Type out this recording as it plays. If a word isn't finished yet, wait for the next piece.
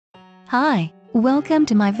Hi, welcome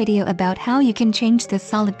to my video about how you can change the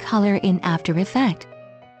solid color in After Effects.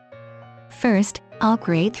 First, I'll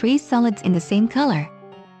create 3 solids in the same color.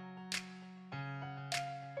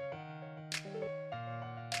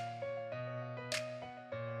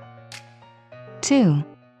 Two.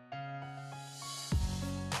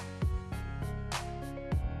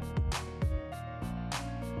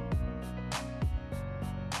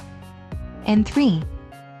 And 3.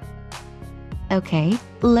 Okay,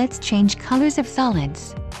 let's change colors of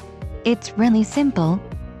solids. It's really simple.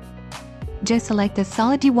 Just select the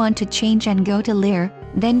solid you want to change and go to Layer,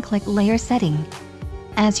 then click Layer Setting.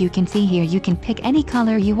 As you can see here, you can pick any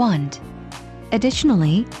color you want.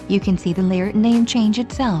 Additionally, you can see the layer name change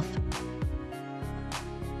itself.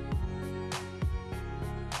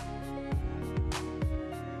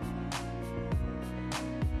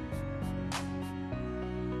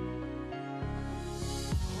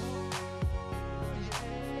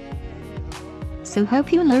 So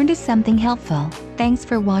hope you learned something helpful. Thanks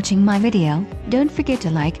for watching my video. Don't forget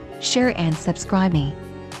to like, share and subscribe me.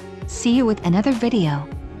 See you with another video.